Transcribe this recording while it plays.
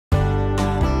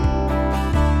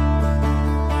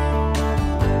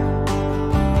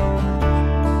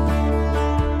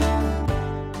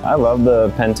I love the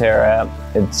Pentair app.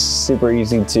 It's super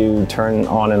easy to turn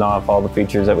on and off all the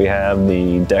features that we have,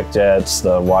 the deck jets,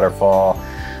 the waterfall,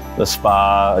 the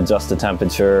spa, adjust the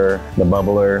temperature, the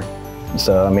bubbler.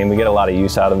 So, I mean, we get a lot of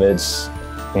use out of it.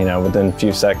 You know, within a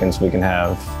few seconds we can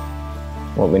have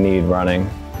what we need running.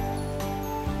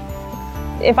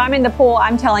 If I'm in the pool,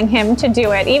 I'm telling him to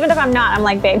do it. Even if I'm not, I'm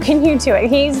like, babe, can you do it?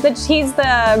 He's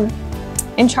the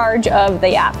in charge of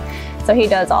the app. So he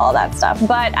does all of that stuff.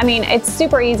 But I mean, it's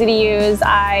super easy to use.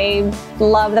 I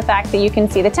love the fact that you can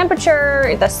see the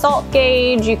temperature, the salt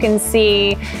gauge, you can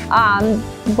see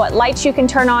what lights you can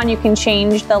turn on, you can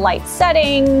change the light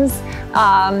settings,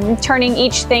 turning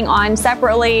each thing on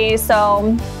separately.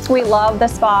 So we love the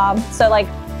spa. So like,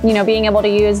 you know, being able to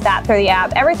use that through the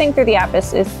app, everything through the app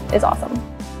is awesome.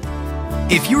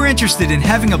 If you're interested in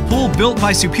having a pool built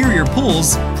by Superior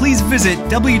Pools, please visit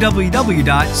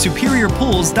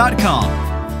www.superiorpools.com.